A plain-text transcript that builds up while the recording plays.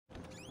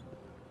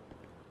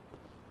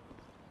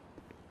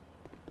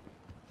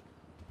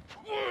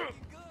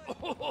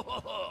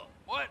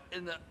What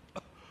in the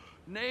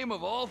name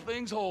of all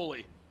things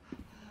holy?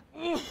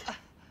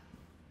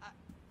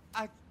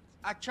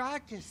 I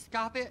tried to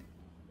stop it,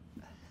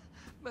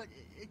 but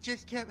it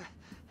just kept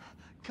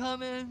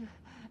coming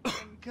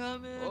and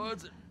coming. Oh,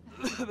 it's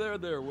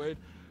there, Wade.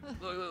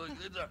 Look,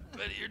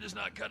 Betty, you're just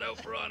not cut out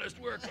for honest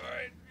work, all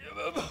right?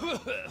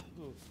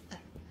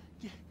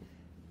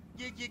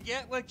 Did you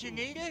get what you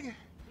needed?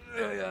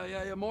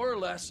 Yeah, more or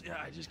less. Yeah,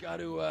 I just got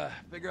to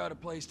figure out a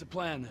place to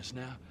plan this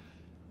now.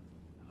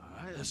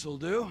 All right, this'll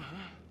do.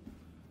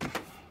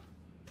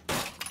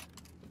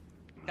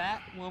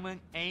 That woman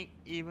ain't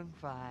even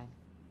fine.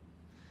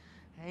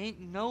 Ain't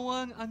no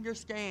one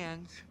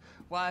understands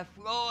why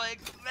Floyd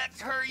lets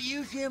her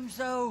use him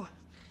so.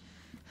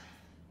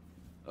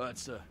 Oh,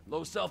 that's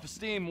low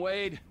self-esteem,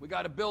 Wade. We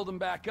got to build him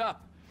back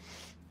up.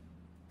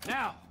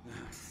 Now.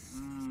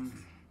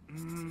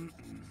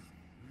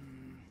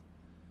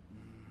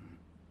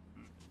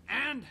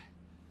 And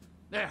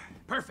there,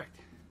 perfect.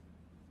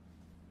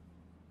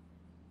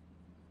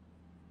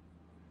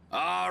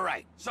 All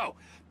right, so,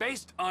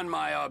 based on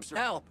my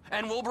help,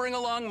 and we'll bring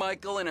along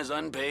Michael and his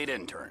unpaid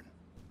intern.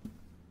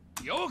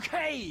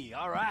 Okay,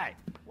 all right.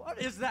 What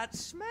is that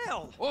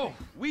smell? Oh,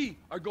 we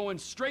are going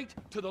straight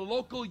to the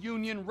local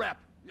union rep.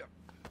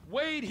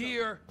 Wade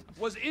here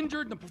was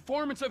injured in the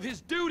performance of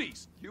his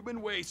duties.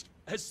 Human waste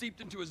has seeped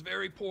into his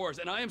very pores,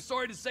 and I am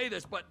sorry to say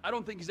this, but I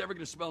don't think he's ever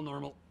going to smell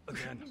normal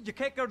again. You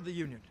can't go to the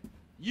union.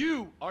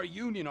 You are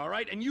union, all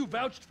right? And you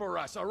vouched for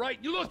us, all right?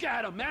 You look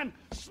at him, man.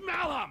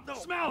 Smell him. No.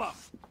 Smell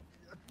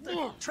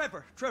him.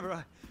 Trevor,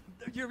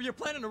 you're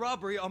planning a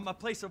robbery on my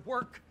place of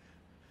work.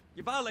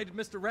 You violated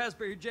Mr.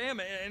 Raspberry Jam,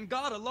 and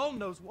God alone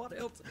knows what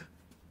else.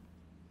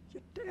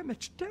 You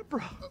damaged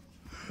Deborah.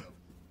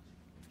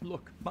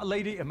 Look, my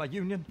lady and my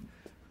union,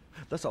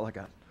 that's all I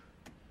got.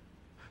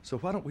 So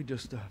why don't we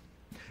just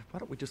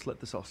let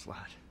this all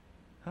slide,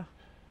 huh?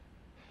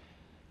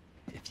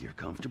 If you're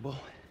comfortable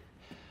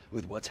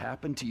with what's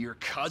happened to your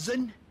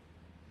cousin,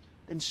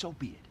 then so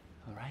be it,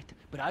 all right?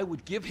 But I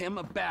would give him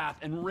a bath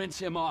and rinse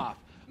him off.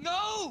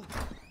 No!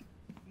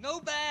 No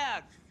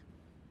baths!